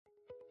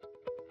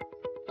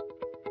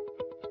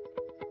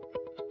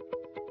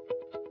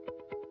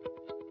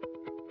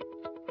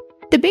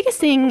The biggest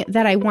thing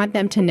that I want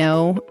them to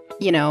know,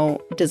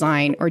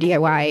 design or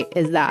DIY,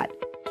 is that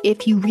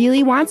if you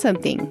really want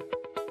something,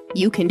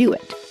 you can do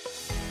it.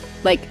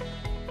 Like,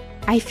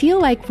 I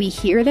feel like we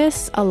hear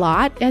this a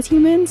lot as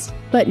humans,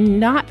 but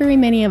not very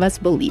many of us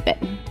believe it.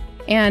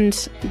 And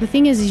the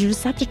thing is you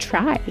just have to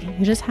try.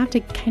 You just have to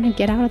kind of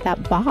get out of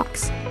that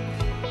box.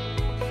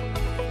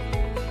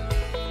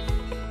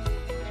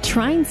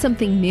 Trying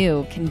something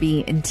new can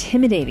be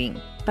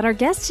intimidating, but our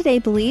guest today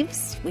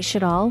believes we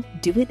should all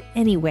do it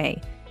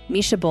anyway.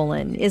 Misha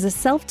Boland is a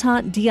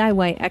self-taught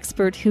DIY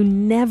expert who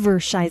never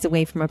shies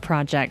away from a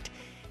project.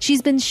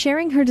 She's been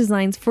sharing her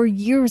designs for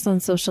years on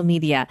social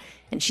media,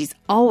 and she's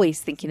always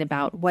thinking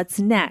about what's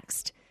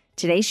next.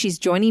 Today, she's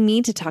joining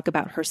me to talk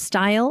about her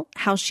style,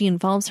 how she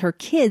involves her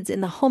kids in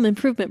the home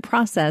improvement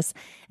process,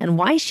 and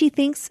why she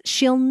thinks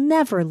she'll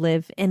never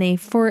live in a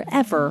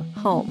forever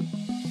home.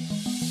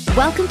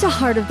 Welcome to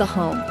Heart of the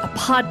Home, a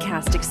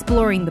podcast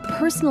exploring the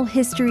personal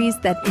histories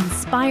that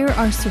inspire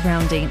our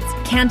surroundings,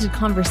 candid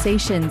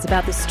conversations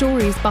about the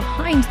stories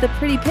behind the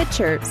pretty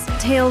pictures,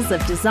 tales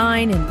of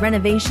design and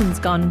renovations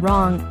gone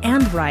wrong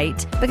and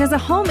right, because a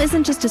home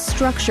isn't just a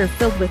structure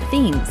filled with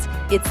themes,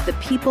 it's the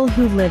people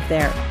who live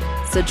there.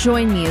 So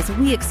join me as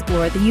we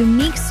explore the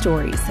unique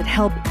stories that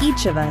help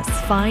each of us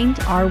find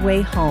our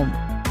way home.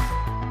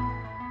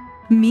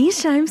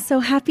 Misha, I'm so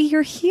happy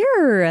you're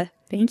here.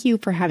 Thank you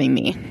for having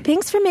me.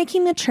 Thanks for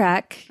making the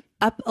trek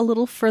up a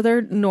little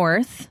further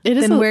north. It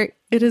is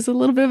a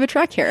little bit of a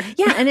trek here.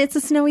 Yeah, and it's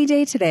a snowy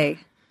day today.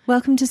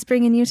 Welcome to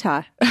spring in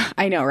Utah.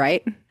 I know,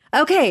 right?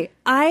 Okay,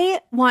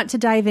 I want to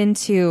dive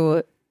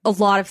into a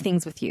lot of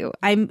things with you.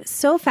 I'm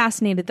so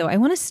fascinated, though. I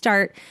want to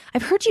start.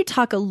 I've heard you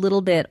talk a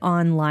little bit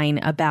online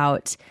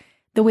about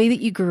the way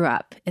that you grew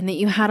up and that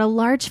you had a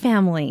large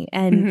family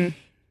and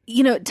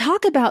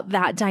talk about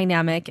that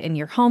dynamic in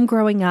your home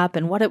growing up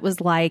and what it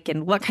was like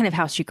and what kind of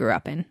house you grew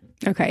up in.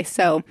 Okay,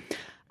 so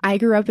I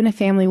grew up in a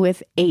family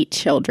with 8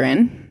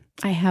 children.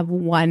 I have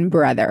one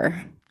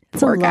brother.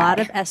 It's a lot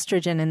of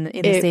estrogen in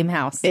the same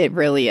house. It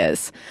really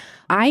is.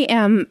 I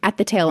am at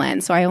the tail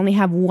end, so I only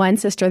have one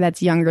sister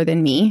that's younger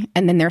than me,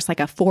 and then there's like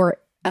a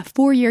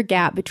 4-year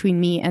gap between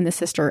me and the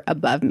sister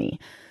above me.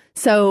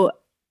 So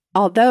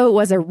although it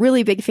was a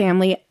really big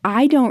family,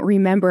 I don't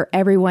remember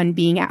everyone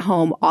being at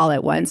home all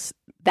at once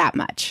that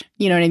much.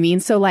 You know what I mean?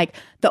 So like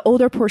the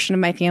older portion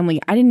of my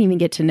family, I didn't even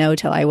get to know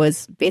till I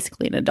was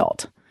basically an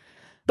adult.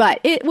 But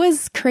it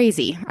was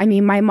crazy. I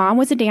mean, my mom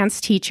was a dance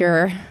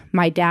teacher.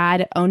 My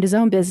dad owned his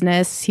own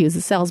business. He was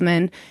a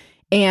salesman.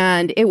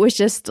 And it was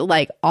just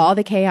like all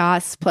the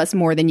chaos plus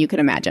more than you could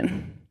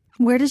imagine.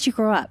 Where did you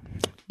grow up?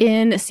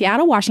 In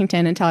Seattle,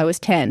 Washington until I was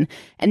 10.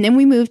 And then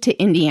we moved to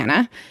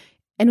Indiana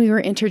and we were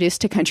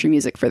introduced to country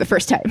music for the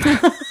first time.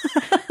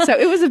 So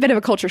it was a bit of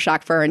a culture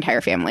shock for our entire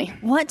family.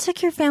 What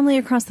took your family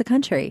across the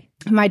country?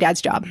 My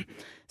dad's job.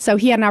 So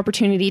he had an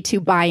opportunity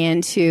to buy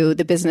into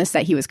the business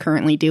that he was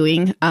currently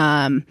doing.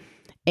 And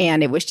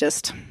it was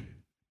just,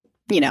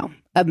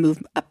 a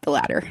move up the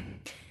ladder.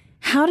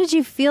 How did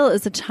you feel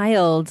as a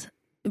child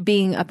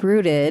being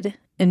uprooted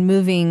and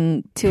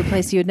moving to a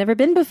place you had never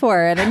been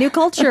before and a new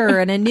culture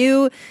and a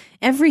new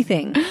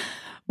everything?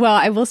 Well,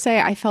 I will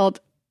say I felt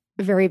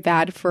very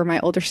bad for my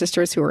older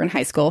sisters who were in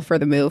high school for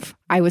the move.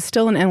 I was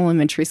still in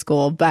elementary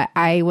school, but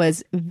I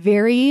was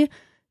very,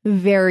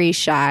 very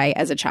shy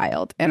as a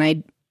child. And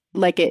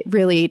it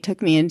really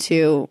took me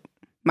into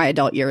my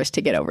adult years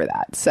to get over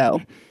that.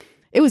 So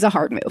it was a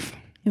hard move.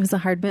 It was a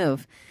hard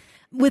move.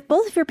 With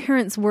both of your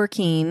parents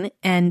working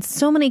and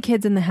so many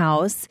kids in the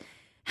house,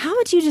 how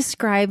would you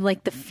describe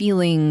like the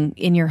feeling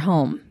in your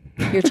home,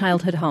 your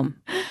childhood home?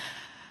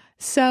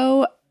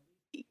 So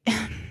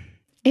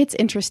it's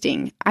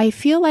interesting. I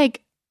feel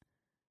like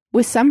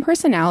with some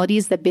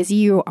personalities, the busier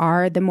you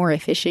are, the more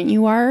efficient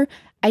you are.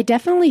 I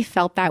definitely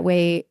felt that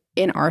way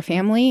in our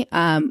family.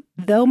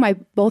 Though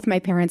both my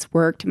parents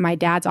worked, my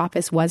dad's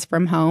office was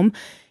from home.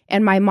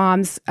 And my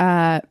mom's,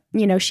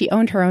 she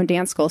owned her own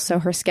dance school. So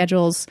her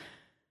schedules,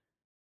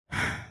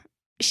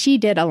 she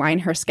did align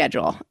her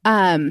schedule.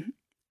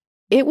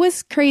 It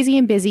was crazy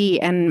and busy.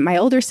 And my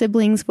older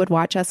siblings would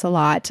watch us a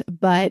lot.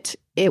 But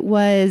it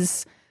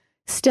was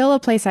still a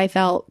place I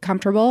felt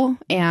comfortable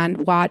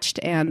and watched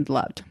and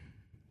loved.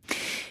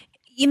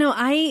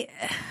 I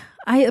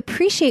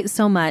appreciate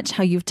so much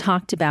how you've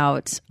talked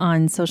about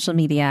on social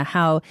media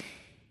how,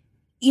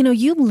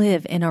 you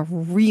live in a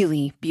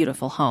really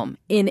beautiful home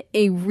in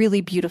a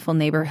really beautiful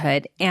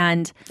neighborhood.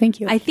 And thank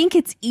you. I think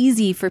it's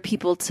easy for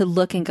people to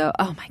look and go,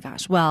 oh my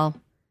gosh, well,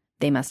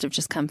 they must have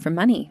just come from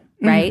money,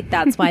 right?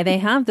 That's why they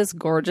have this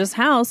gorgeous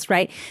house,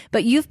 right?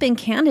 But you've been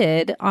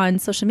candid on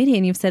social media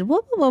and you've said,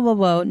 whoa, whoa, whoa, whoa,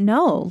 whoa.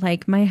 No,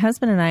 like my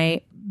husband and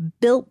I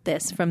built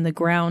this from the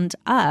ground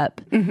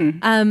up.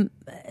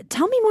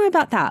 Tell me more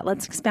about that.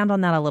 Let's expand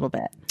on that a little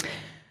bit.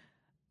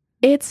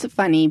 It's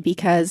funny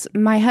because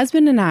my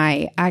husband and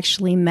I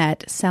actually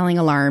met selling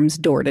alarms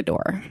door to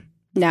door.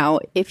 Now,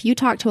 if you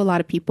talk to a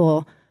lot of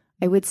people,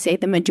 I would say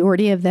the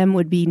majority of them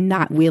would be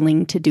not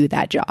willing to do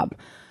that job.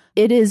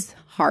 It is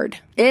hard.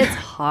 It's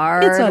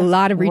hard. It's a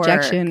lot of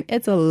rejection.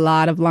 It's a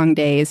lot of long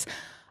days.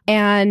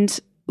 And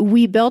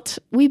we built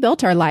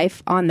our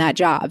life on that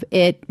job.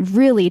 It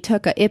really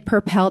it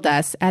propelled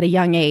us at a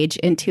young age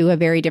into a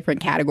very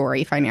different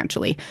category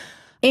financially,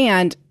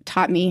 and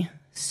taught me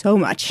so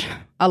much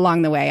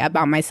along the way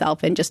about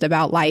myself and just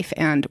about life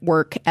and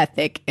work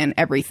ethic and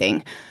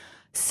everything.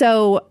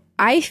 So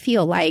I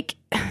feel like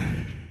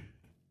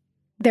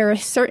there are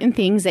certain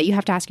things that you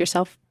have to ask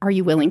yourself, are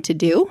you willing to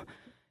do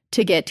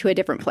to get to a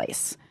different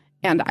place?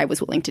 And I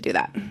was willing to do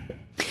that.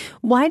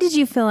 Why did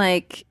you feel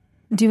like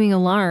doing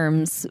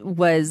alarms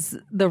was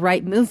the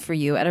right move for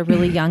you at a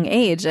really young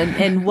age?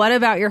 And what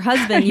about your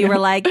husband? You were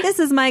like, this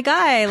is my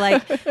guy.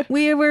 Like,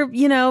 we're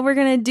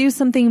going to do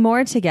something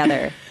more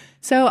together.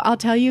 So I'll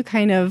tell you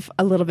kind of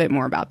a little bit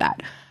more about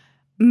that.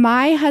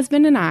 My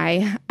husband and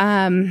I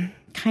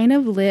kind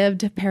of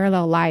lived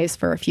parallel lives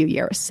for a few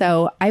years.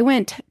 So I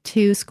went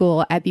to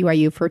school at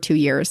BYU for 2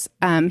 years.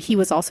 He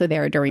was also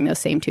there during those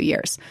same 2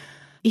 years.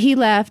 He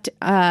left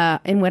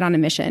and went on a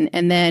mission.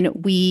 And then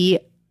we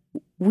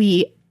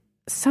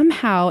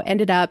somehow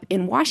ended up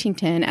in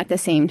Washington at the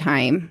same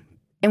time.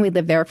 And we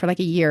lived there for like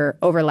a year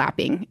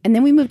overlapping. And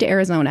then we moved to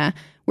Arizona,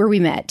 where we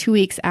met 2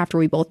 weeks after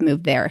we both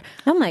moved there.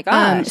 Oh my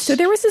gosh. So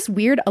there was this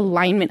weird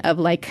alignment of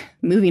like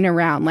moving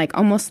around, like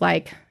almost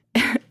like,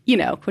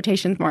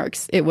 quotation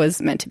marks, it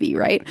was meant to be,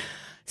 right?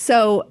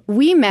 So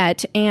we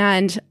met,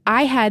 and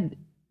I had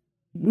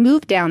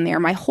moved down there.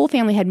 My whole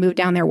family had moved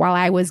down there while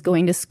I was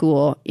going to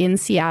school in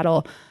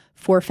Seattle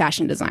for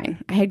fashion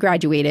design. I had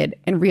graduated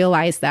and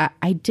realized that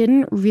I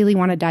didn't really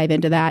want to dive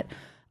into that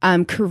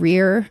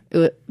career.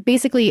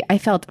 Basically, I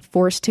felt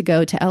forced to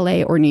go to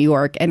LA or New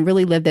York and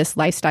really live this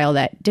lifestyle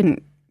that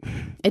didn't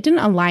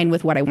align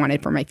with what I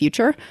wanted for my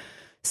future.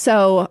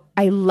 So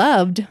I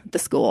loved the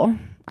school.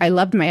 I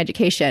loved my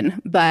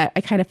education, but I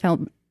kind of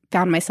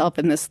found myself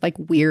in this like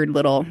weird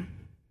little,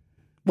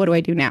 what do I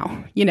do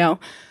now?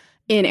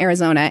 In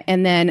Arizona.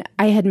 And then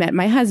I had met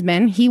my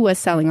husband. He was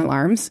selling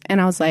alarms,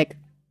 and I was like,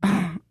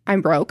 oh,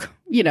 I'm broke.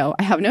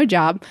 I have no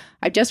job.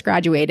 I've just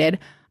graduated.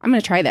 I'm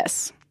going to try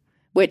this.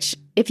 Which,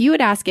 if you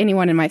would ask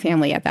anyone in my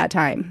family at that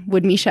time,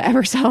 would Misha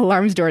ever sell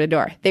alarms door to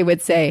door? They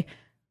would say,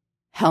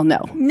 hell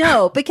no.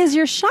 No, because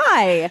you're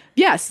shy.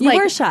 Yes. You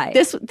were shy.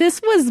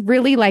 This was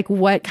really like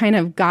what kind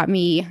of got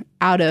me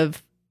out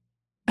of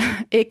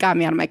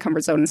my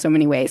comfort zone in so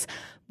many ways.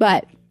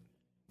 But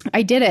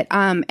I did it.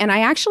 And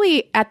I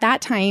actually, at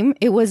that time,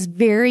 it was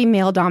very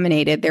male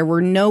dominated. There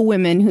were no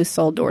women who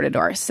sold door to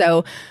door.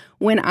 So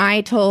when I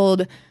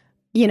told,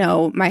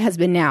 my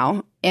husband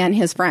now and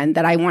his friend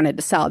that I wanted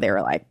to sell, they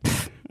were like,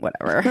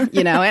 whatever,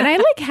 and I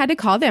like had to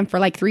call them for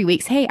like 3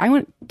 weeks. Hey,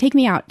 take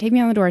me on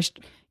the doors,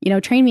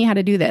 train me how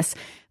to do this.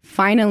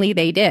 Finally,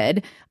 they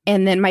did.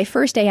 And then my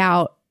first day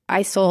out,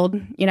 I sold,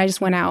 I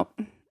just went out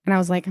and I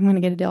was like, I'm going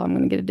to get a deal. I'm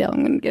going to get a deal. I'm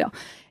going to get a deal.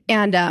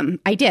 And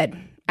I did.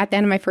 At the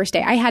end of my first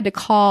day, I had to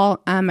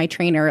call my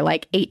trainer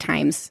like 8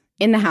 times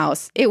in the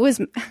house. It was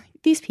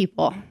these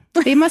people.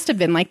 They must have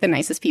been like the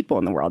nicest people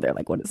in the world. They're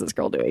like, what is this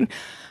girl doing?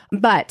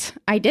 But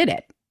I did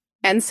it.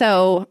 And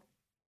so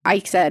I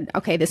said,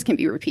 okay, this can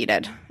be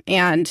repeated.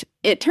 And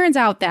it turns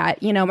out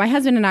that, my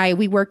husband and I,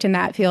 we worked in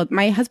that field.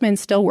 My husband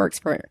still works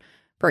for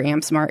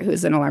AmSmart,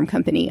 who's an alarm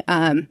company.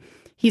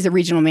 He's a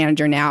regional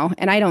manager now,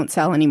 and I don't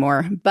sell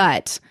anymore.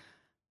 But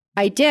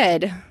I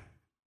did.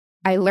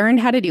 I learned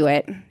how to do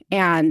it.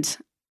 And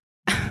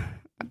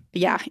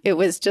yeah, it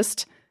was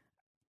just,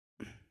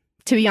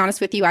 to be honest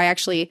with you, I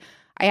actually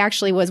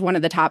was one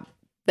of the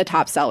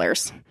top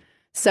sellers.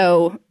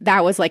 So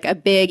that was like a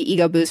big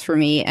ego boost for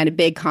me and a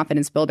big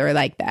confidence builder,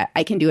 like that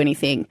I can do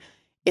anything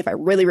if I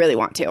really, really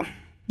want to.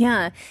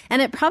 Yeah.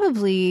 And it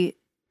probably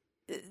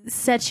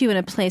set you in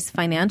a place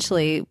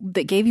financially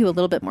that gave you a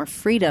little bit more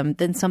freedom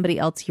than somebody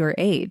else your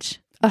age.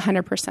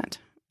 100%.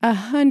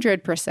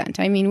 100%.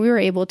 I mean, we were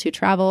able to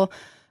travel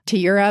to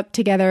Europe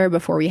together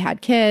before we had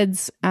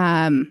kids.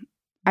 I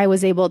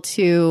was able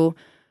to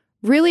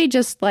really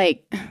just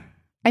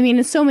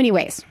in so many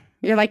ways.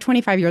 You're like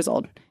 25 years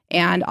old.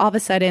 And all of a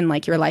sudden,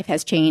 like, your life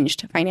has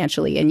changed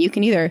financially, and you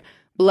can either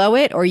blow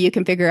it or you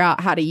can figure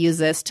out how to use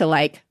this to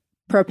like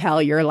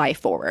propel your life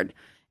forward.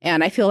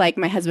 And I feel like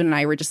my husband and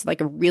I were just like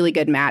a really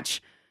good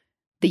match,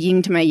 the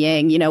yin to my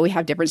yang. We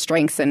have different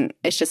strengths, and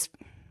it's just,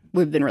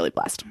 we've been really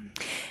blessed.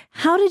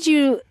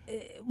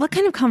 What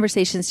kind of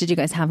conversations did you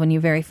guys have when you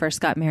very first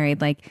got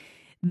married? Like,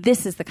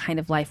 this is the kind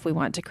of life we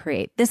want to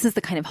create. This is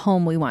the kind of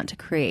home we want to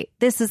create.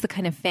 This is the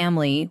kind of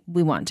family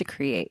we want to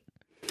create.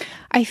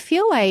 I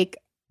feel like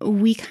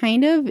we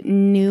kind of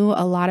knew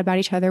a lot about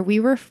each other.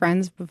 We were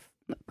friends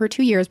for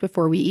 2 years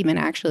before we even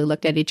actually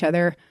looked at each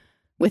other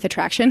with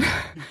attraction.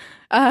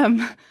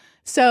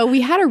 So we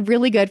had a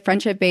really good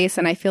friendship base,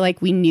 and I feel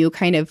like we knew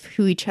kind of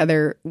who each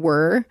other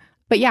were.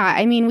 But yeah,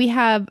 I mean, we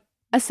have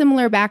a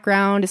similar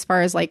background as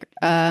far as like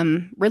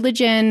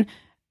religion.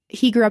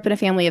 He grew up in a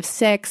family of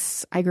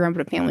 6. I grew up in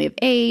a family of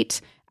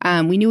 8.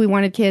 We knew we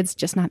wanted kids,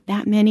 just not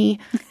that many.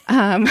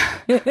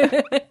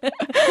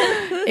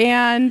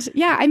 And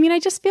yeah, I mean, I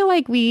just feel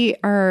like we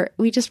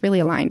just really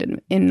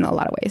aligned in a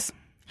lot of ways.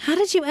 How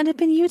did you end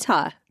up in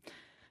Utah?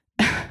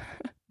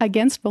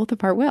 Against both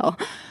of our will.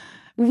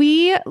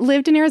 We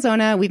lived in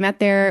Arizona. We met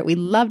there. We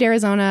loved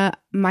Arizona.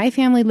 My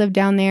family lived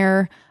down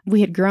there.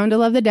 We had grown to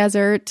love the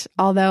desert,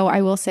 although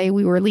I will say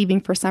we were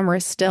leaving for summer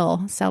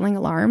still selling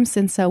alarms.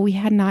 And so we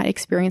had not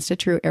experienced a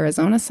true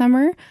Arizona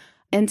summer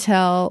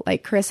until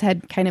like Chris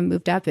had kind of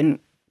moved up and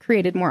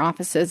created more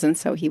offices. And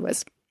so he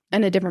was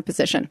in a different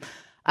position.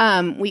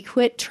 We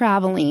quit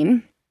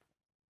traveling.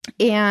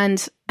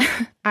 And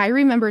I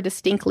remember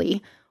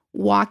distinctly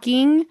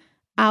walking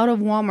out of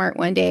Walmart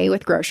one day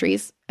with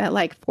groceries at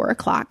like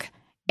 4:00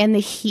 and the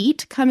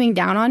heat coming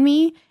down on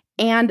me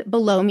and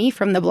below me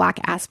from the black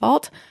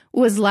asphalt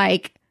was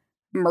like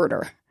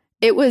murder.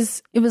 It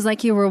was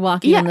like you were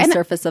walking on the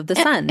surface of the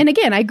sun. And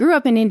again, I grew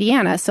up in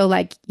Indiana. So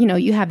like, you know,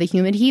 you have the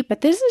humid heat,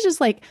 but this is just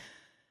like,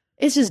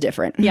 it's just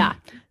different. Yeah.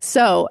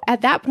 So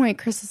at that point,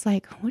 Chris was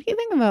like, what do you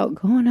think about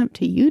going up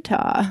to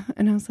Utah?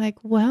 And I was like,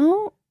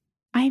 well,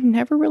 I've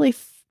never really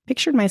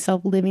pictured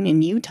myself living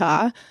in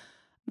Utah.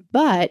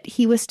 But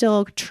he was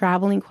still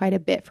traveling quite a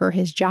bit for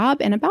his job.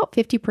 And about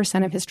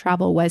 50% of his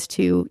travel was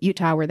to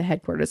Utah, where the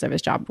headquarters of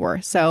his job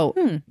were.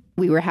 So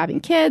we were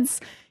having kids.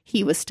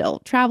 He was still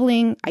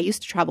traveling. I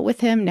used to travel with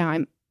him. Now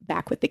I'm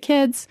back with the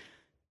kids.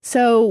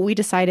 So we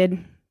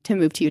decided to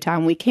move to Utah.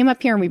 And we came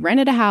up here and we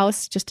rented a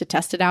house just to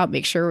test it out,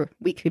 make sure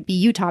we could be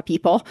Utah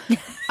people.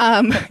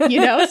 You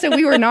know, so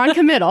we were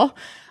non-committal.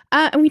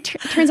 And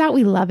turns out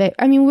we love it.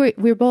 I mean,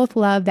 we both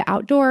love the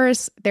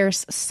outdoors.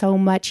 There's so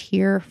much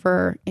here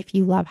for if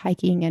you love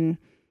hiking and,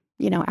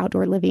 you know,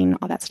 outdoor living,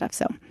 all that stuff.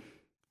 So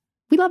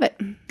we love it.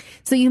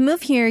 So you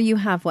move here. You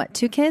have what,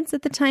 2 kids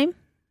at the time?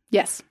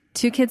 Yes.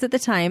 2 kids at the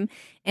time.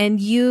 And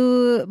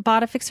you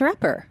bought a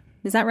fixer-upper.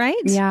 Is that right?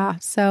 Yeah.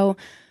 So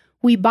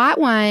we bought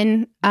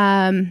one.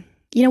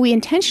 You know, we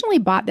intentionally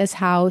bought this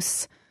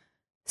house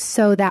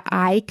so that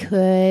I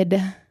could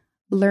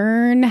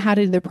learn how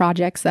to do the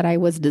projects that I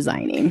was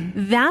designing.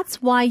 That's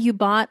why you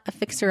bought a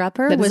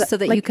fixer-upper, was so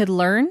that like, you could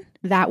learn?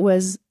 That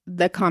was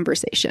the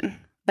conversation.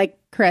 Like,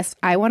 Chris,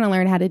 I want to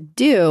learn how to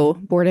do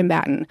board and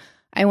batten.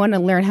 I want to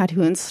learn how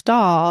to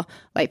install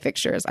light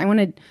fixtures. I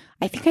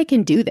think I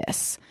can do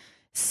this.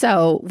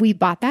 So we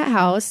bought that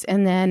house,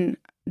 and then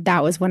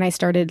that was when I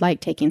started like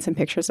taking some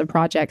pictures of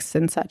projects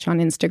and such on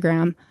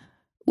Instagram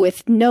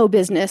with no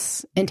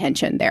business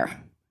intention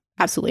there.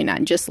 Absolutely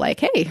not. Just like,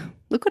 hey,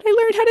 look what I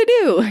learned how to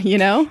do, you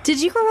know?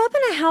 Did you grow up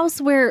in a house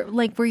where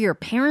were your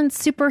parents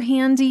super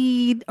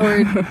handy,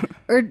 or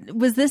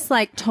was this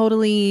like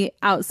totally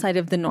outside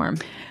of the norm?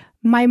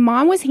 My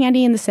mom was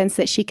handy in the sense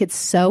that she could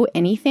sew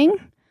anything,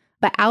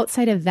 but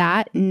outside of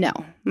that, no.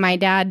 My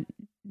dad,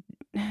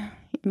 I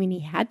mean,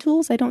 he had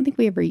tools. I don't think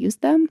we ever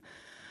used them.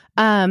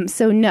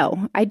 So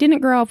no, I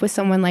didn't grow up with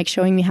someone like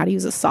showing me how to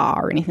use a saw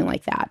or anything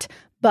like that.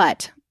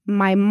 But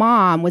my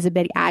mom was a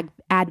big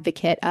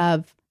advocate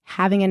of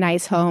having a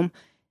nice home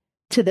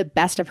to the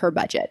best of her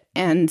budget.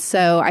 And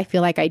so I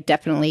feel like I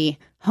definitely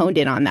honed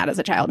in on that as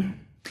a child.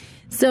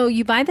 So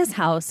you buy this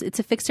house, it's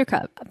a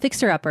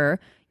fixer-upper,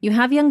 you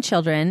have young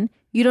children,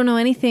 you don't know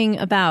anything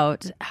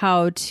about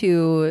how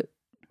to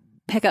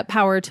pick up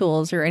power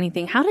tools or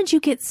anything. How did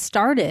you get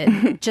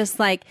started? Just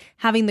like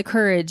having the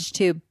courage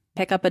to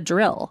pick up a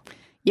drill?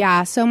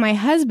 Yeah, so my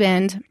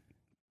husband,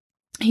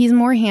 he's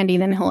more handy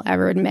than he'll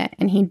ever admit,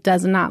 and he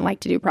does not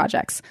like to do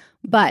projects.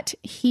 But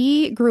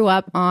he grew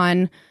up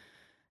on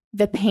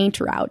the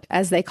paint route,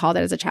 as they called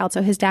it as a child.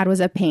 So his dad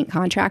was a paint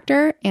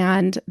contractor,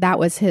 and that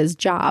was his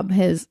job.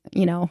 His,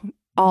 you know,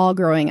 all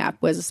growing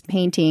up was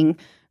painting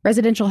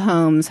residential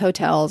homes,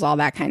 hotels, all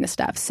that kind of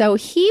stuff. So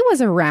he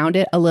was around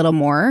it a little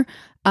more,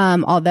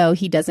 although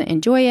he doesn't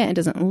enjoy it and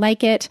doesn't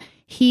like it.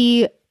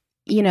 He,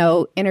 you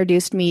know,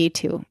 introduced me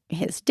to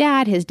his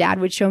dad. His dad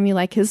would show me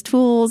like his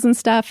tools and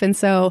stuff. And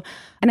so,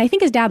 and I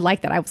think his dad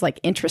liked that I was like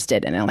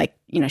interested in it, like,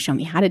 you know, show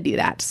me how to do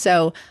that.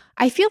 So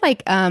I feel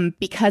like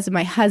because of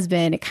my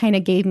husband, it kind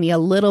of gave me a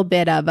little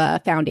bit of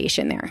a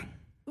foundation there.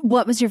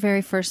 What was your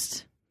very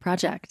first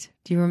project?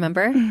 Do you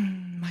remember?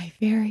 My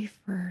very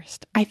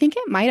first. I think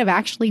it might have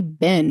actually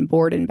been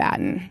board and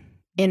batten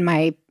in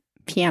my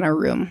piano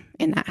room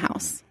in that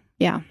house.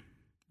 Yeah.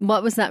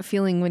 What was that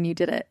feeling when you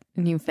did it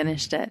and you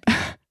finished it?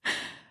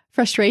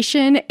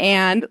 Frustration,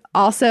 and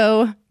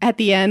also at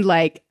the end,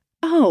 like,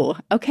 oh,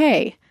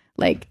 okay,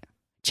 like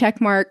check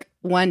mark,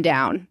 1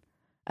 down,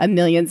 a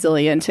million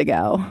zillion to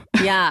go.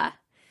 Yeah.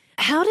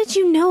 How did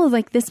you know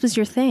like this was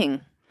your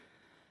thing?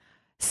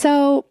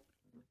 So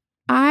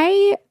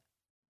I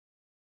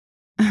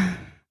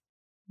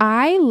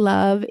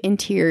love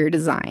interior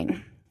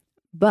design,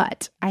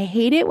 but I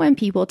hate it when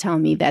people tell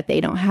me that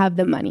they don't have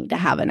the money to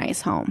have a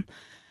nice home,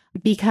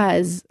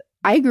 because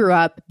I grew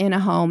up in a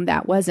home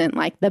that wasn't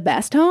like the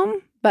best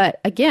home.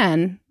 But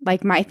again,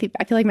 like I feel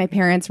like my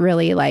parents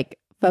really like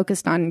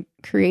focused on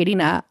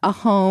creating a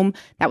home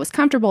that was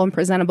comfortable and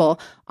presentable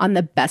on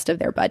the best of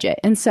their budget.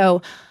 And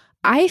so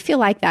I feel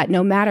like that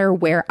no matter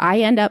where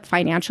I end up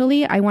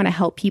financially, I want to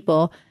help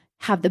people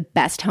have the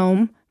best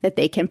home that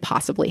they can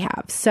possibly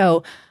have.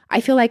 So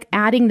I feel like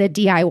adding the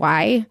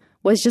DIY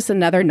was just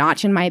another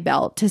notch in my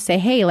belt to say,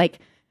 hey, like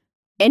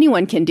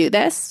anyone can do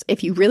this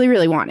if you really,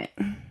 really want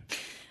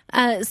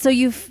it. So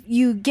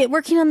you get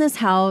working on this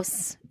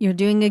house, you're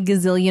doing a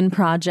gazillion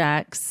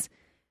projects.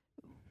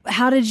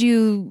 How did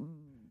you,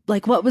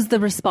 like, what was the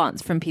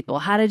response from people?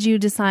 How did you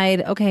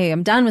decide, okay,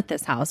 I'm done with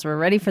this house, we're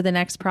ready for the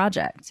next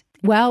project?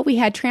 Well, we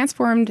had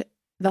transformed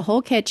the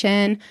whole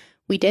kitchen.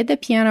 We did the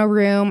piano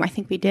room. I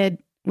think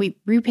we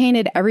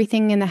repainted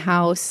everything in the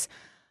house.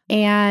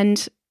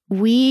 And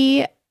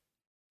the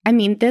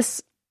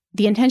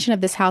intention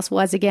of this house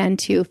was, again,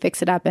 to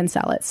fix it up and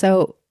sell it.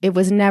 So it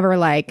was never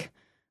like,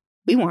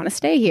 we want to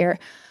stay here.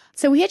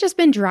 So we had just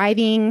been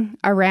driving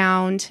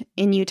around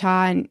in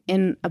Utah and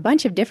in a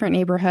bunch of different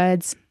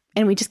neighborhoods.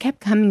 And we just kept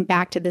coming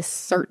back to this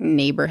certain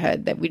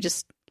neighborhood that we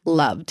just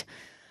loved.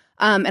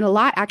 And a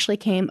lot actually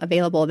came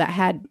available that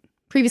had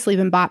previously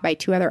been bought by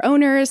 2 other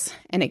owners,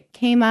 and it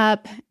came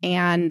up,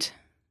 and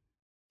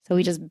so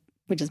we just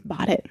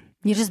bought it.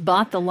 You just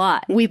bought the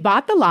lot. We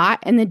bought the lot,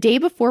 and the day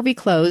before we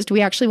closed,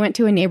 we actually went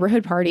to a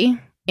neighborhood party,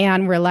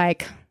 and we're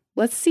like,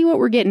 let's see what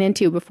we're getting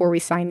into before we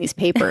sign these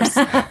papers.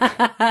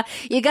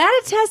 You got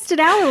to test it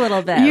out a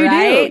little bit, You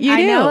right? do. You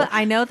do.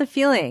 I know the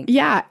feeling.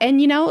 Yeah,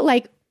 and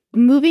like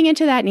moving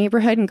into that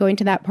neighborhood and going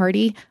to that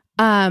party,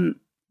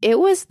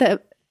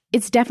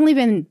 it's definitely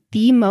been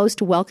the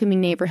most welcoming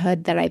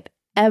neighborhood that I've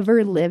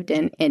ever lived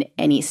in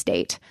any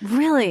state.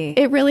 Really?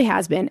 It really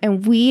has been.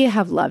 And we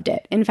have loved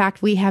it. In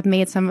fact, we have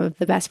made some of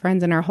the best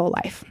friends in our whole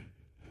life.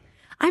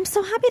 I'm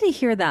so happy to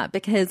hear that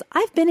because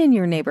I've been in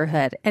your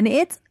neighborhood and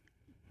it's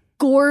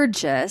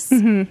gorgeous.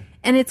 Mm-hmm.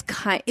 And it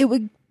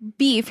would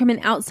be, from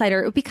an outsider,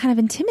 it would be kind of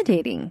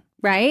intimidating,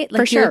 right?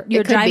 Like For sure.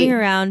 You're driving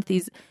around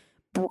these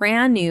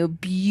brand new,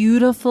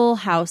 beautiful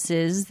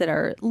houses that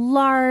are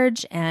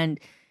large and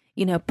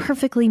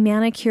perfectly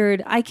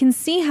manicured. I can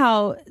see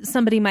how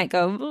somebody might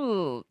go,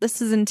 ooh,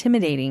 this is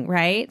intimidating,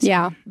 right?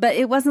 Yeah. But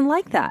it wasn't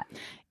like that.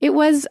 It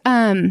was,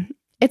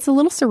 it's a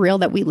little surreal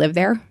that we live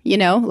there,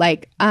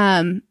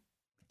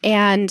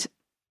 and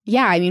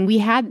yeah, I mean, we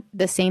had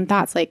the same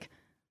thoughts, like,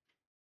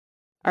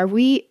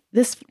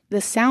 this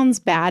sounds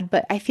bad,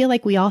 but I feel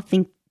like we all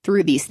think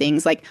through these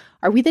things. Like,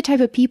 are we the type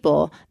of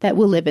people that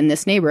will live in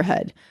this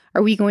neighborhood?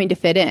 Are we going to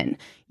fit in?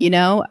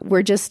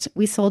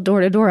 We sold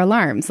door-to-door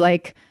alarms.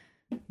 Like,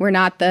 we're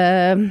not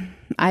the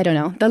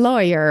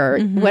lawyer or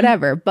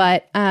whatever,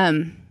 but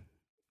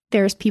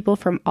there's people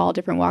from all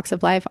different walks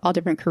of life, all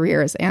different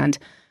careers, and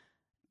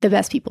the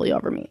best people you'll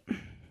ever meet.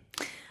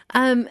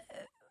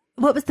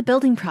 What was the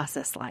building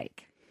process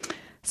like?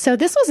 So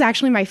this was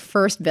actually my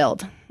first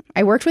build.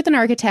 I worked with an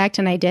architect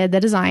and I did the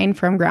design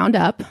from ground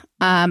up.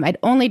 I'd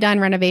only done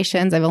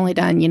renovations. I've only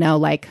done,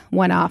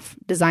 one-off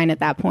design at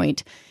that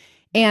point.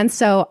 And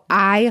so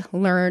I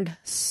learned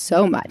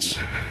so much,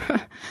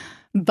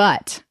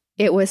 but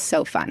it was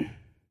so fun.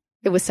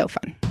 It was so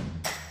fun.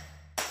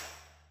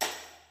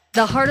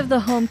 The Heart of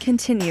the Home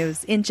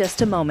continues in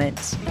just a moment.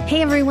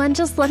 Hey everyone,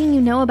 just letting you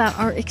know about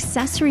our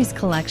accessories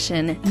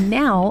collection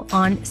now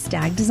on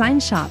Stag Design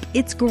Shop.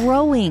 It's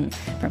growing.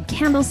 From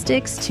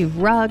candlesticks to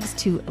rugs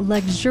to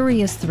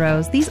luxurious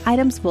throws, these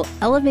items will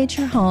elevate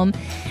your home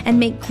and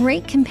make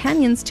great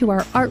companions to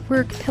our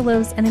artwork,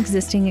 pillows, and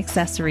existing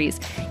accessories.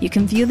 You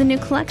can view the new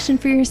collection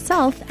for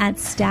yourself at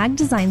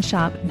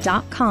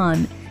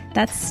stagdesignshop.com.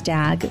 That's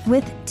Stag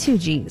with 2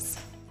 G's.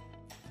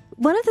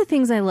 One of the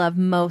things I love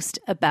most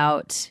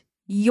about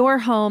your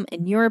home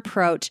and your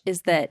approach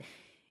is that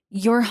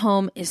your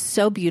home is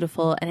so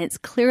beautiful and it's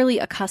clearly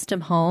a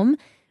custom home,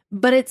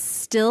 but it's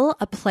still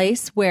a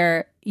place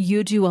where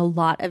you do a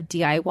lot of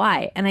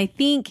DIY. And I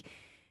think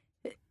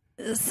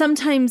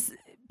sometimes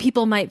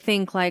people might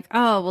think like,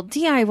 oh, well,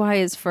 DIY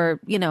is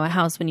for, a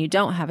house when you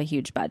don't have a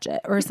huge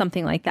budget or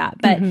something like that.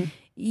 But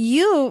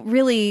you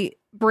really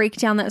break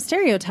down that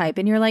stereotype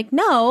and you're like,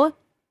 no,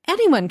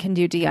 anyone can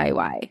do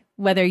DIY,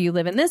 whether you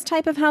live in this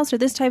type of house or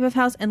this type of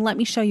house, and let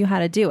me show you how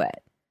to do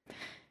it.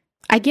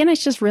 Again,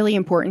 it's just really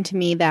important to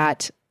me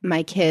that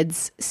my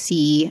kids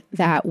see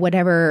that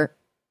whatever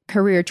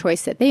career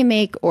choice that they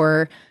make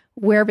or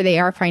wherever they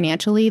are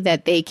financially,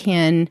 that they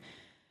can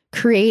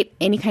create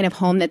any kind of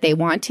home that they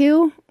want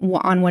to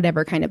on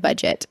whatever kind of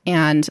budget.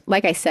 And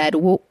like I said,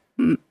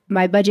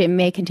 my budget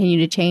may continue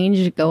to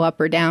change, go up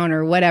or down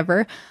or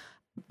whatever,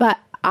 but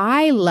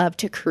I love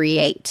to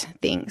create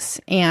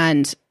things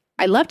and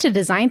I love to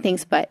design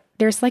things, but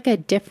there's like a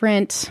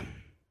different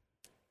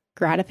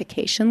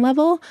gratification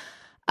level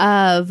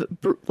of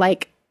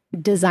like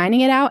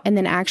designing it out and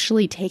then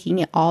actually taking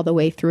it all the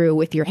way through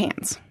with your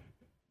hands.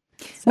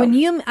 So.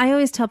 I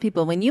always tell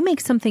people, when you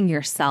make something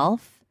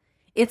yourself,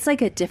 it's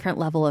like a different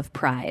level of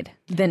pride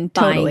than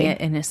buying it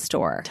in a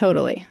store.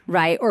 Totally.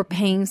 Right? Or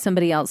paying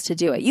somebody else to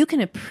do it. You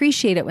can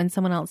appreciate it when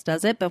someone else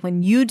does it, but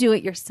when you do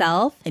it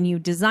yourself and you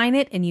design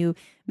it and you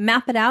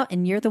map it out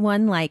and you're the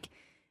one like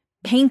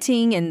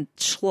painting and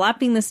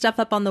slapping the stuff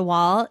up on the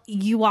wall,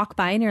 you walk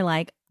by and you're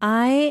like,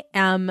 I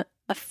am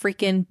a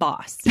freaking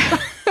boss.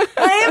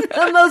 I am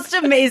the most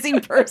amazing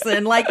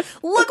person. Like,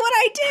 look what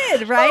I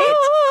did,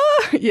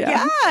 right?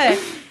 Yeah.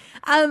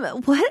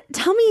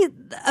 Tell me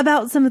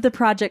about some of the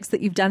projects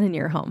that you've done in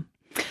your home.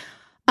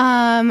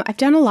 I've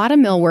done a lot of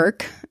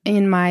millwork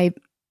in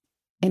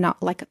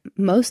like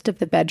most of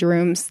the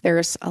bedrooms.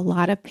 There's a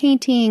lot of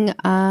painting.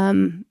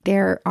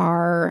 There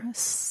are,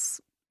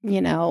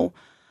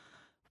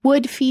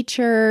 wood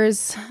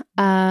features.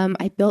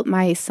 I built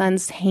my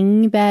son's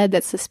hanging bed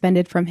that's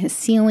suspended from his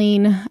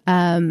ceiling.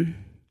 When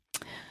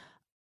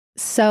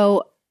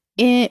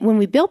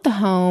we built the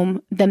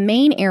home, the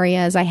main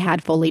areas I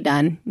had fully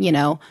done,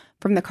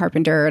 from the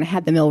carpenter, and I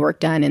had the millwork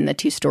done in the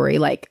 2-story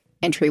like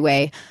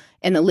entryway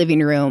in the living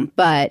room.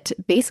 But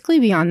basically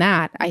beyond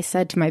that, I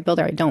said to my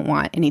builder, I don't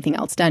want anything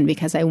else done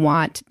because I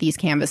want these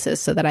canvases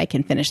so that I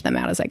can finish them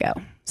out as I go.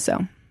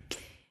 So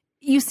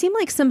you seem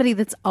like somebody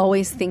that's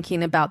always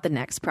thinking about the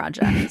next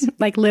project.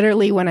 Like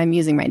literally when I'm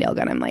using my nail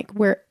gun, I'm like,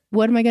 what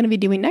am I going to be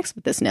doing next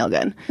with this nail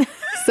gun?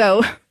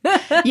 So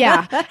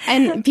yeah.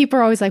 And people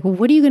are always like, well,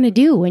 what are you going to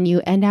do when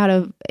you end out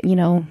of,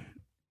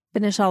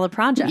 finish all the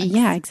projects?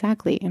 Yeah,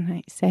 exactly. And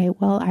I say,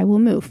 well, I will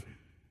move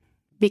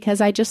because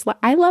I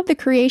love the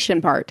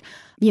creation part.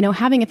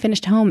 Having a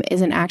finished home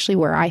isn't actually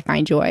where I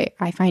find joy.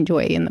 I find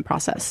joy in the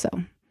process.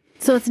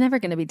 So it's never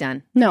going to be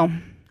done. No.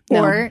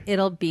 Or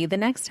it'll be the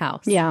next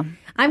house. Yeah.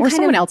 Or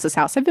someone else's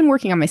house. I've been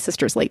working on my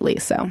sister's lately,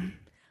 so.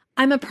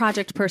 I'm a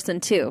project person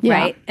too, Yeah.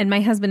 right? And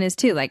my husband is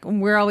too. Like,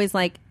 we're always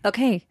like,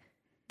 okay,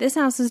 this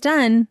house is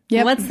done.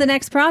 Yep. What's the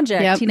next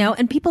project? Yep.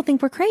 And people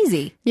think we're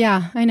crazy.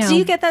 Yeah, I know. Do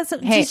you get that?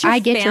 Hey, I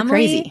get you're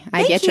crazy.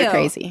 I get you. you're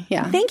crazy.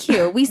 Yeah. Thank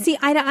you. We see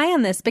eye to eye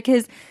on this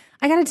because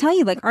I got to tell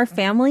you, like, our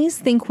families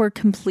think we're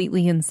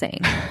completely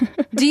insane.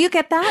 Do you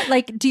get that?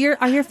 Like,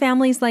 are your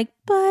families like,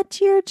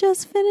 but you're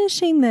just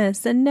finishing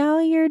this and now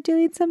you're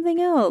doing something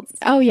else?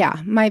 Oh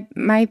yeah.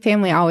 My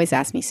family always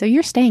asks me, so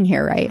you're staying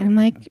here, right? And I'm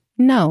like,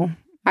 no.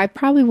 I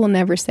probably will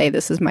never say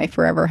this is my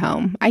forever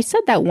home. I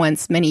said that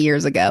once many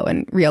years ago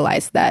and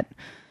realized that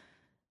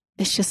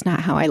it's just not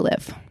how I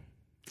live.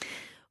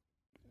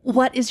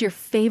 What is your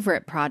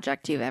favorite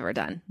project you've ever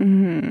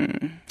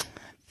done?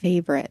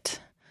 Favorite?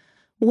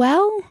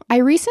 Well, I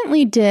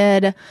recently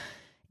did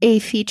a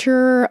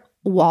feature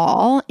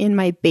wall in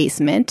my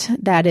basement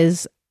that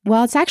is,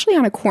 it's actually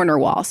on a corner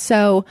wall.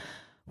 So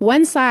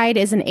one side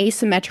is an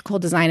asymmetrical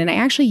design, and I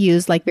actually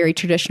used like very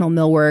traditional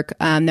millwork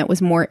that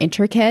was more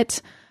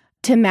intricate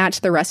to match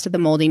the rest of the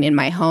molding in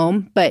my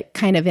home, but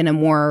kind of in a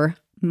more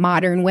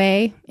modern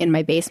way in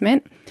my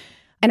basement.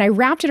 And I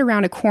wrapped it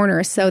around a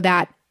corner so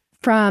that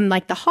from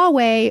like the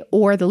hallway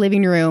or the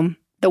living room,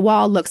 the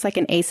wall looks like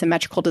an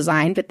asymmetrical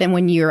design. But then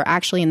when you're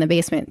actually in the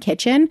basement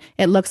kitchen,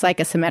 it looks like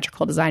a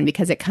symmetrical design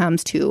because it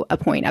comes to a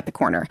point at the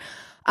corner.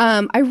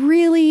 I'm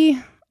pretty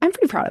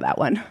proud of that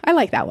one. I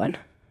like that one.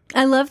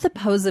 I love the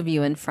pose of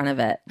you in front of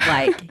it.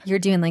 Like you're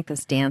doing like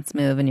this dance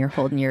move and you're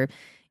holding your,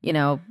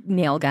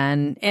 nail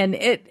gun. And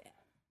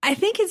I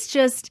think it's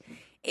just,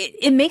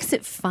 it makes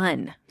it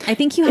fun. I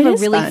think you have a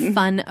really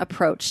fun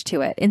approach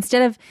to it.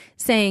 Instead of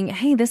saying,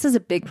 hey, this is a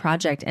big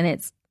project and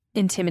it's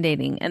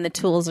intimidating and the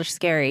tools are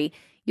scary,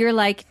 you're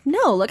like,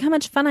 no, look how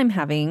much fun I'm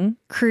having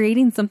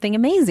creating something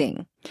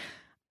amazing.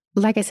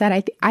 Like I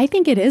said, I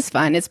think it is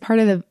fun. It's part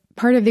of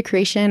the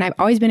creation. I've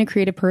always been a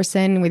creative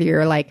person, whether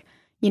you're like,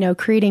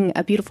 creating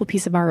a beautiful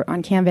piece of art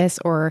on canvas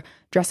or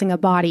dressing a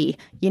body.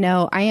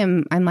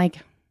 I'm like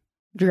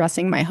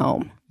dressing my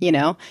home,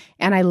 and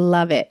I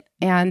love it.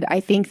 And I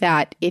think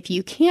that if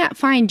you can't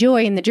find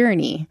joy in the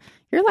journey,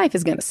 your life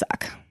is going to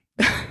suck.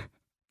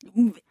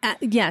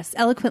 Yes,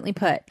 eloquently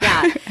put.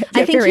 Yeah,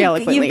 I think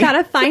you've got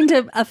to find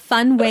a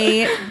fun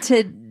way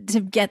to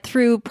get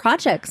through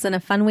projects and a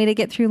fun way to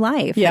get through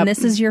life. Yep. And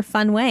this is your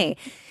fun way.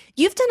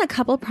 You've done a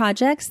couple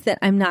projects that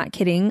I'm not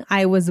kidding.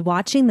 I was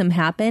watching them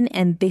happen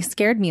and they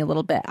scared me a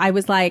little bit. I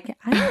was like,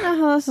 I don't know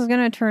how this is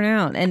going to turn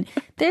out. And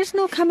there's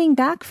no coming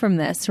back from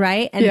this,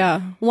 right?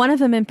 And one of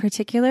them in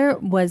particular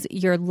was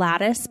your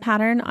lattice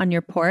pattern on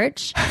your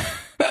porch.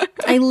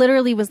 I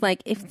literally was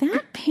like, if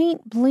that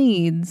paint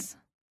bleeds,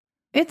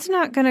 it's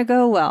not going to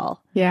go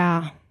well.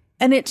 Yeah.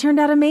 And it turned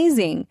out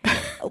amazing.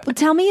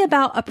 Tell me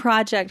about a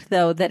project,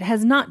 though, that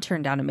has not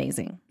turned out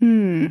amazing.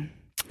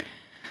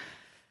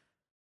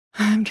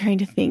 I'm trying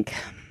to think.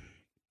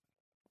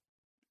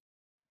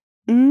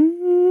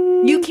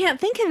 You can't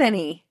think of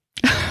any.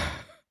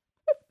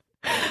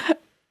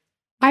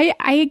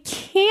 I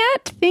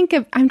can't think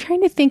of, I'm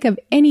trying to think of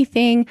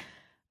anything.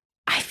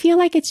 I feel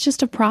like it's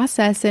just a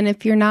process. And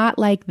if you're not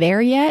like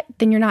there yet,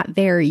 then you're not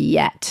there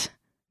yet.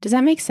 Does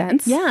that make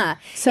sense? Yeah.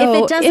 So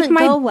if it doesn't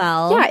go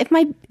well. Yeah.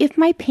 If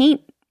my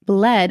paint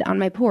bled on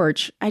my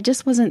porch, I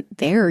just wasn't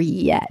there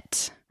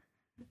yet.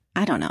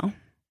 I don't know.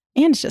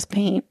 And it's just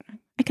paint.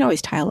 I can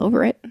always tile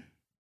over it.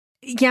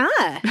 Yeah.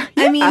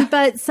 I mean,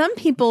 but some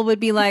people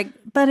would be like,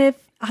 but if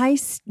I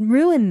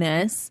ruin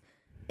this,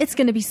 it's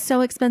going to be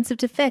so expensive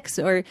to fix.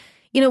 Or,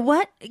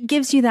 what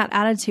gives you that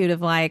attitude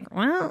of like,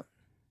 well,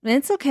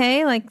 it's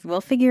okay. Like,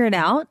 we'll figure it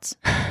out.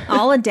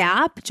 I'll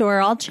adapt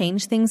or I'll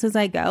change things as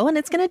I go and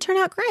it's going to turn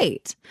out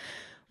great.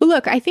 Well,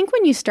 look, I think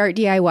when you start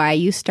DIY,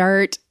 you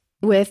start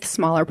with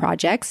smaller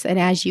projects. And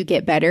as you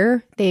get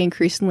better, they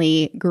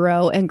increasingly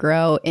grow and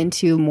grow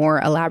into more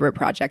elaborate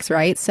projects,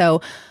 right?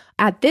 So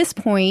at this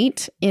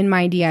point in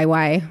my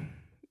DIY,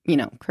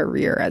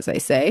 career, as I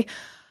say,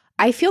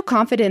 I feel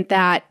confident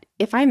that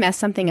if I mess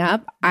something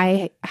up,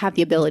 I have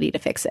the ability to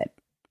fix it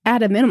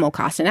at a minimal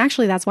cost. And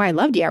actually, that's why I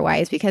love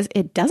DIY, is because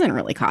it doesn't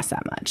really cost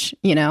that much,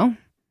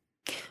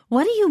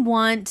 What do you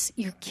want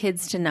your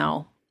kids to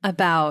know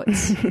about,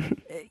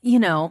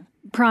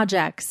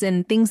 projects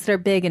and things that are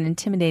big and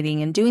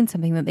intimidating and doing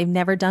something that they've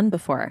never done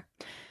before?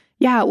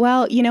 Yeah,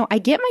 well, I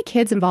get my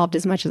kids involved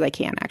as much as I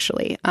can,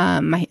 actually.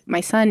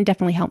 My son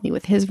definitely helped me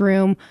with his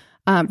room.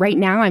 Right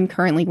now, I'm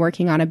currently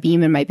working on a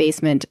beam in my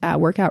basement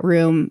workout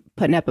room,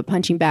 putting up a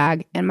punching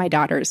bag, and my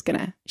daughter's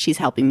she's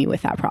helping me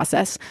with that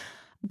process.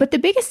 But the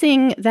biggest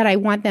thing that I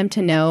want them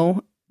to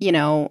know,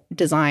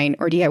 design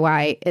or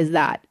DIY, is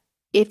that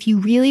if you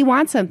really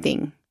want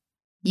something,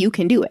 you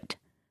can do it.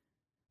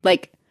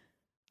 Like,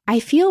 I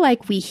feel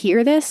like we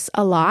hear this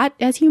a lot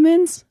as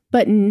humans,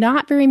 but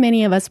not very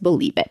many of us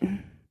believe it.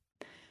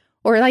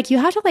 Or you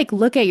have to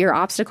look at your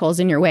obstacles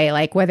in your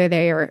way, whether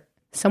they are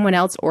someone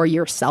else or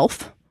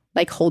yourself,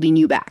 holding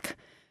you back.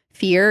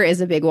 Fear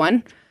is a big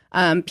one.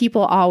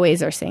 People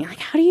always are saying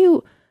how do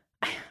you,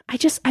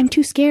 I'm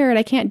too scared.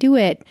 I can't do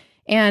it.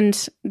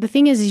 And the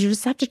thing is you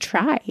just have to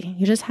try.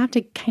 You just have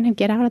to kind of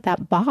get out of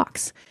that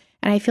box.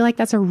 And I feel like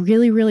that's a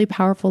really, really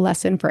powerful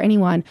lesson for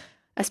anyone,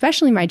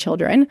 especially my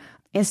children,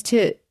 is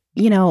to,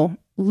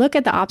 look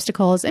at the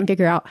obstacles and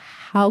figure out,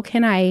 how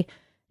can I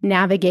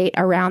navigate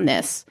around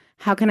this?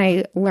 How can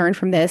I learn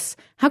from this?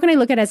 How can I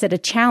look at it as a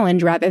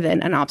challenge rather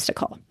than an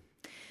obstacle?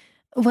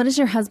 What is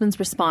your husband's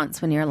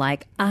response when you're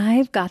like,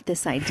 I've got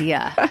this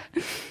idea?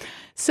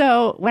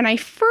 So when I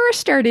first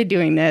started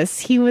doing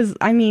this,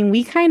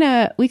 we kind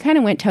of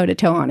went toe to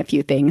toe on a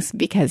few things,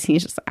 because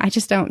I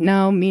just don't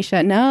know,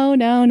 Misha.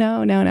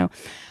 No.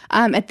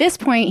 At this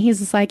point, he's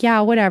just like, yeah,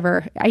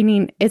 whatever.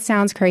 It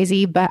sounds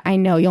crazy, but I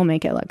know you'll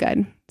make it look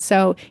good.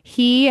 So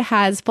he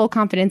has full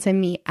confidence in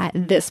me at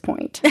this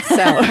point.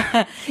 So,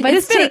 but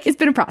it's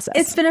been a process.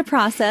 It's been a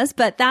process,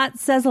 but that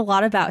says a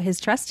lot about his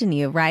trust in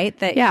you, right?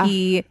 That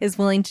he is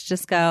willing to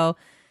just go,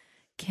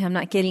 okay, I'm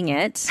not getting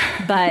it,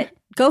 but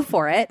go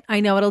for it. I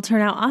know it'll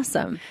turn out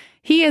awesome.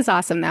 He is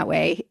awesome that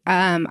way.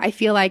 I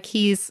feel like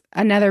he's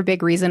another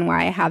big reason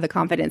why I have the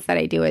confidence that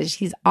I do, is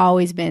he's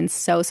always been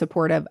so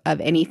supportive of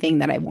anything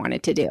that I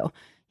wanted to do.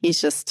 He's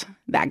just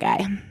that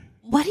guy.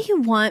 What do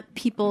you want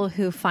people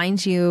who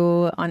find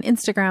you on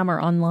Instagram or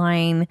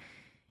online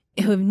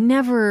who have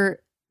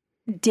never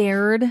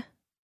dared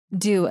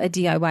do a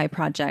DIY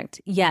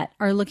project yet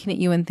are looking at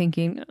you and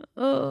thinking,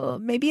 oh,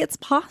 maybe it's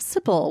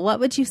possible? What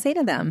would you say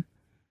to them?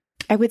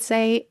 I would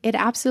say it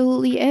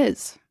absolutely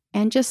is.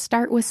 And just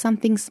start with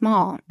something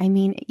small.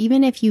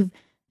 Even if you've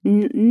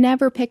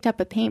never picked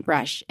up a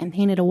paintbrush and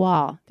painted a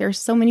wall, there's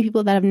so many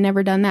people that have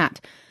never done that.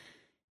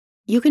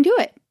 You can do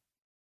it.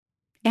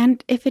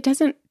 And if it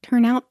doesn't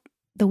turn out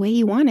the way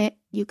you want it,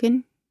 you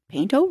can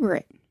paint over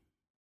it.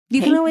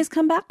 You can always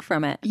come back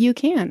from it. You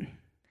can.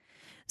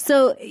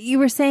 So you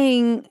were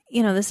saying,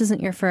 this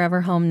isn't your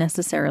forever home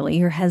necessarily.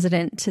 You're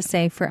hesitant to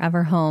say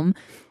forever home.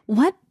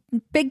 What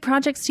big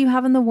projects do you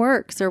have in the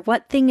works, or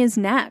what thing is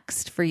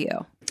next for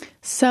you?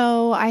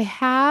 So I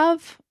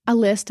have a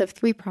list of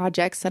 3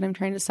 projects that I'm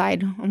trying to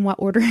decide on what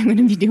order I'm going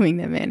to be doing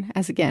them in.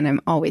 As again,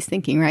 I'm always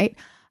thinking, right?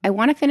 I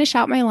want to finish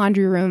out my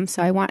laundry room.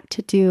 So I want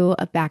to do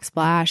a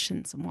backsplash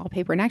and some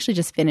wallpaper and actually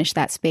just finish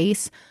that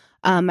space.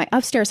 My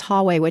upstairs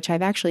hallway, which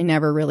I've actually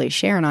never really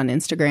shared on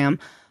Instagram,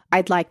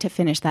 I'd like to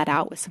finish that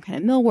out with some kind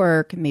of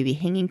millwork, maybe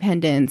hanging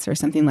pendants or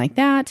something like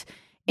that.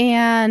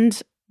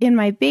 And in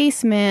my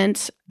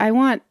basement,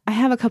 I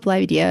have a couple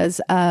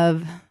ideas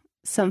of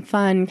some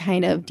fun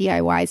kind of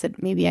DIYs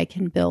that maybe I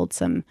can build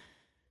some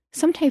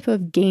type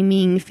of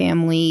gaming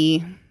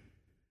family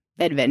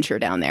adventure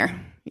down there.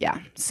 Yeah.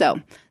 So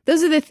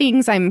those are the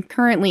things I'm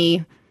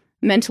currently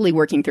mentally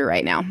working through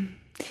right now.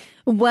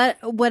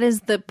 What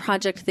is the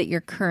project that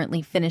you're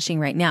currently finishing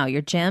right now?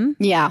 Your gym?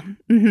 Yeah.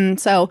 Mm-hmm.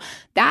 So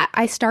that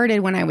I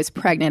started when I was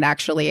pregnant,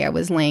 actually. I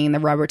was laying the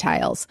rubber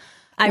tiles.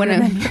 I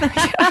remember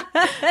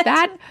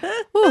that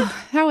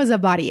was a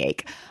body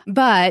ache.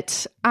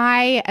 But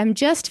I am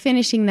just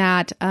finishing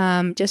that,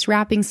 just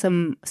wrapping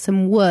some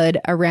wood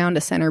around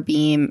a center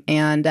beam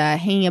and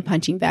hanging a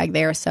punching bag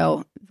there.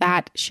 So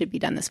that should be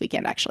done this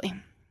weekend, actually.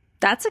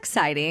 That's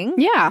exciting.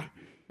 Yeah.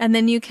 And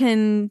then you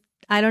can,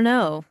 I don't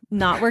know,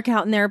 not work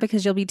out in there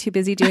because you'll be too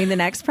busy doing the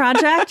next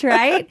project,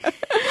 right?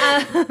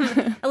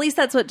 At least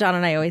that's what John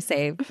and I always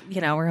say.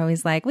 We're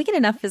always like, we get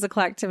enough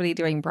physical activity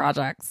doing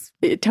projects.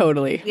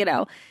 Totally.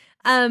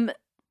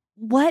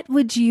 What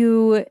would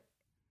you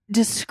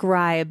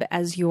describe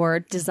as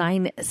your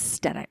design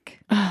aesthetic?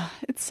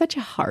 It's such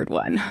a hard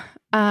one.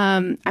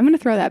 I'm going to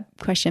throw that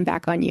question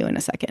back on you in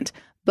a second.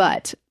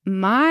 But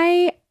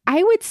I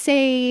would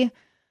say,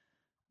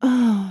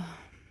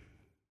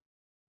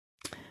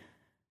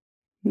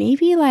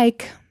 maybe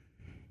like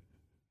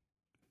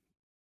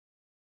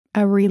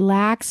a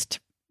relaxed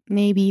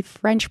maybe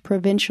French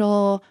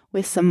provincial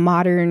with some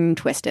modern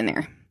twist in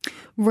there.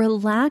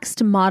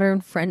 Relaxed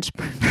modern French.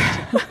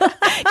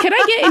 Can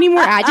I get any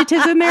more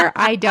adjectives in there?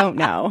 I don't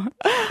know.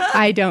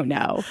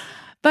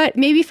 But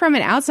maybe from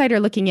an outsider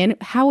looking in,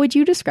 how would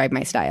you describe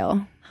my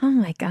style? Oh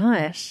my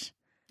gosh.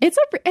 It's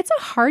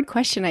a hard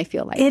question, I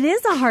feel like. It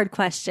is a hard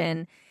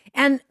question.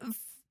 And,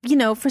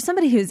 for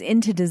somebody who's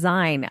into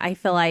design, I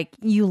feel like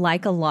you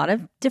like a lot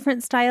of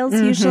different styles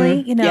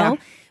usually, Yeah.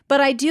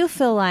 But I do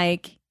feel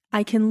like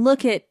I can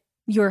look at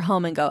your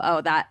home and go,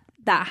 oh, that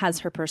has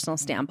her personal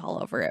stamp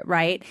all over it,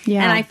 right?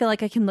 Yeah. And I feel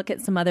like I can look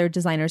at some other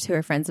designers who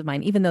are friends of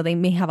mine, even though they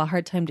may have a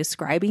hard time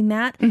describing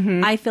that.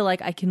 I feel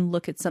like I can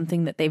look at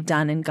something that they've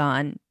done and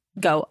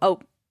go, oh,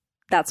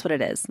 that's what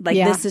it is. Like,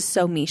 this is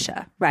so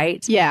Misha,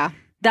 right? Yeah.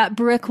 That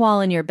brick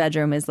wall in your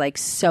bedroom is like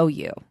so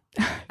you.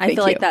 I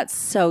feel like that's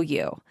so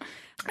you.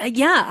 I'm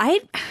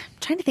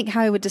trying to think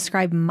how I would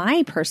describe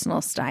my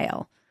personal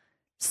style.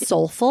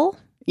 Soulful.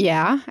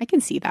 Yeah, I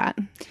can see that.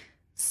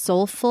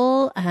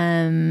 Soulful.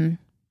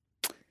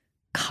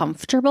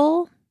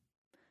 Comfortable.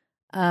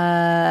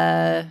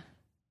 I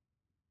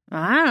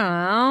don't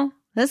know.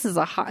 This is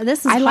hard.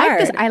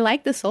 I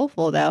like the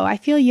soulful though. I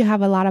feel you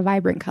have a lot of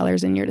vibrant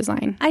colors in your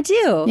design. I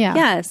do. Yeah.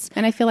 Yes.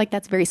 And I feel like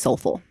that's very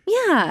soulful.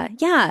 Yeah.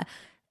 Yeah.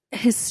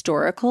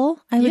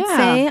 Historical, I would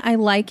say. I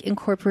like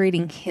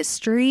incorporating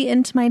history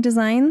into my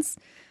designs.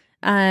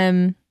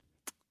 Yeah.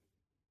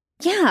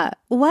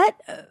 What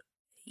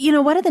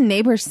do the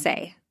neighbors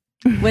say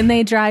when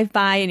they drive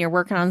by and you're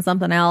working on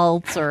something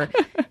else, or,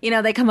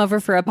 they come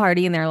over for a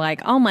party and they're like,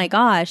 oh my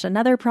gosh,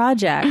 another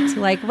project.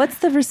 Like, what's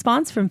the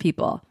response from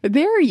people?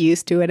 They're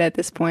used to it at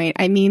this point.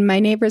 I mean, my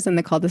neighbors in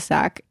the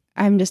cul-de-sac,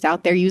 I'm just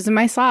out there using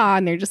my saw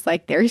and they're just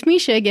like, there's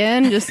Misha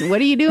again. Just,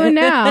 what are you doing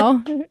now?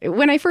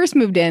 When I first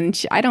moved in,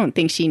 I don't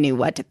think she knew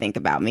what to think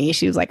about me.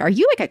 She was like, are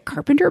you like a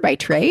carpenter by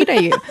trade?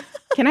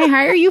 Can I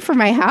hire you for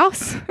my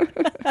house?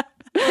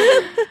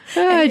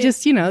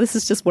 This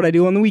is just what I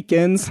do on the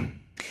weekends.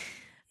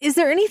 Is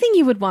there anything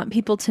you would want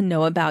people to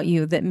know about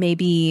you that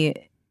maybe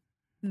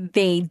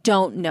they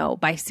don't know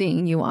by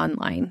seeing you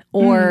online?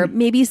 Or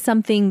maybe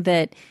something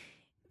that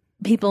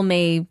people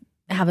may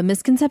have a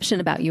misconception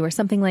about you or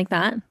something like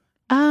that?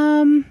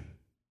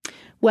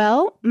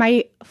 Well,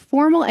 my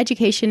formal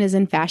education is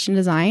in fashion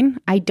design.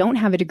 I don't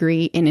have a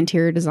degree in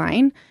interior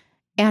design,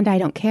 and I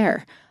don't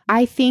care.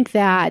 I think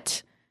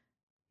that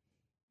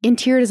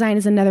interior design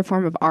is another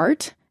form of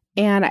art.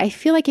 And I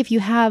feel like if you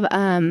have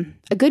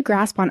a good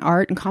grasp on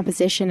art and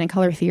composition and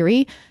color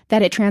theory,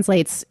 that it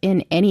translates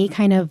in any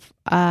kind of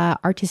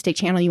artistic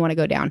channel you want to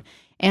go down.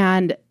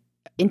 And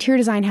interior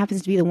design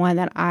happens to be the one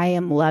that I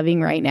am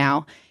loving right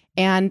now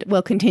and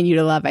will continue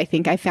to love. I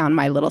think I found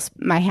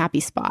my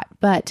happy spot.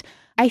 But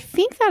I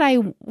think that I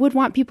would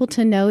want people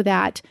to know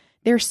that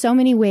there's so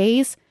many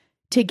ways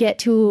to get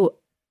to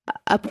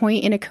a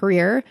point in a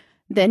career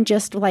than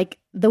just like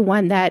the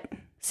one that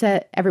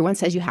everyone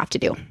says you have to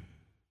do.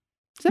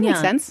 Does that make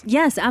sense?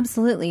 Yes,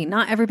 absolutely.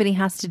 Not everybody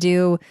has to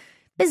do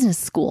business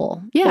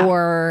school. Yeah.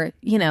 Or,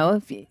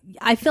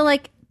 I feel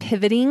like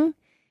pivoting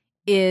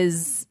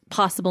is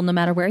possible no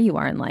matter where you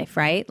are in life,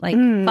 right? Like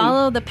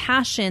follow the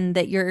passion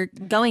that you're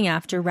going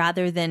after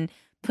rather than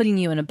putting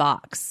you in a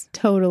box.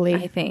 Totally.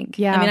 I think.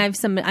 Yeah. I mean,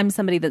 I'm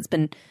somebody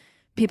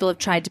people have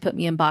tried to put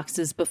me in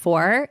boxes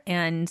before,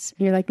 and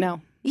you're like,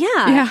 no.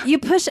 Yeah. You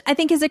push, I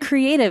think as a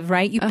creative,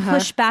 right? You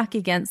push back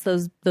against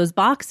those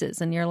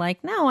boxes and you're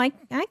like, no, I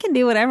can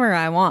do whatever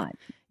I want.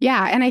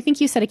 Yeah. And I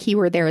think you said a key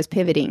word there is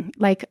pivoting.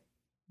 Like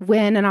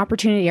when an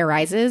opportunity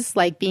arises,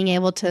 like being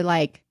able to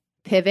like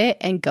pivot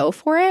and go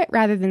for it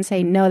rather than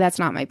say, no, that's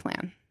not my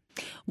plan.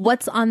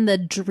 What's on the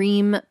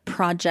dream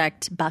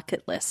project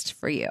bucket list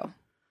for you?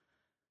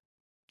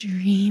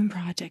 Dream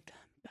project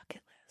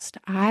bucket list.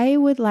 I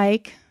would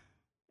like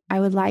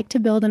to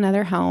build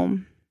another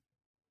home.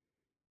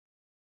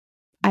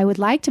 I would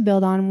like to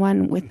build on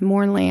one with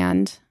more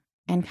land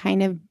and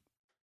kind of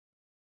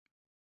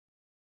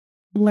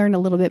learn a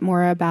little bit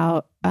more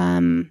about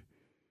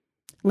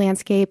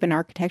landscape and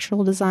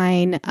architectural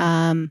design,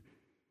 and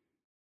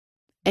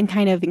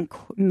kind of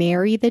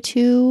marry the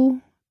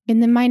two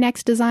in my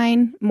next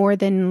design more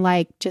than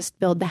like just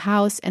build the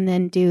house and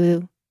then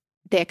do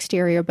the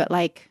exterior, but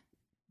like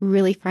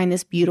really find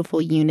this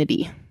beautiful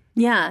unity.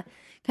 Yeah.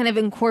 Kind of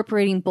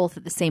incorporating both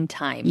at the same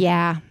time.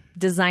 Yeah.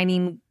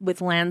 Designing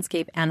with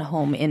landscape and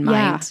home in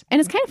mind. Yeah.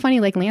 And it's kind of funny,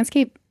 like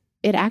landscape,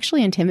 it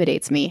actually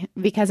intimidates me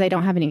because I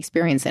don't have any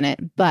experience in it.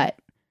 But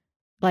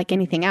like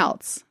anything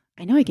else,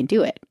 I know I can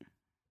do it.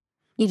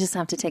 You just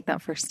have to take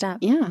that first step.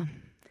 Yeah.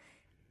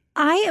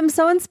 I am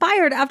so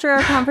inspired after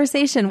our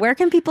conversation. Where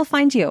can people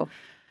find you?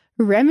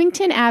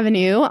 Remington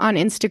Avenue on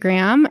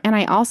Instagram. And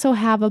I also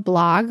have a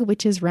blog,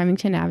 which is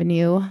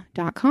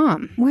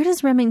remingtonavenue.com. Where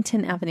does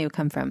Remington Avenue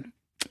come from?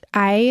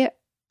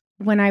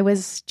 When I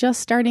was just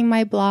starting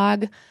my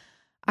blog,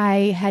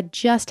 I had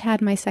just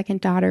had my second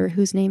daughter,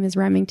 whose name is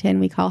Remington.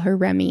 We call her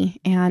Remy.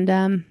 And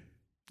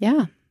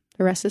the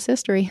rest is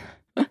history.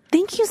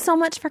 Thank you so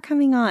much for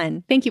coming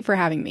on. Thank you for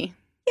having me.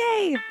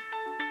 Yay!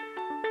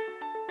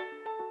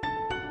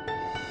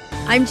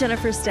 I'm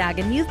Jennifer Stagg,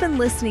 and you've been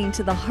listening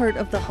to The Heart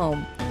of the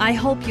Home. I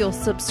hope you'll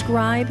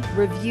subscribe,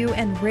 review,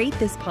 and rate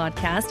this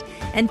podcast,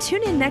 and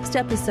tune in next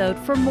episode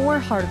for more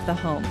Heart of the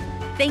Home.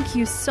 Thank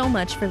you so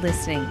much for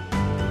listening.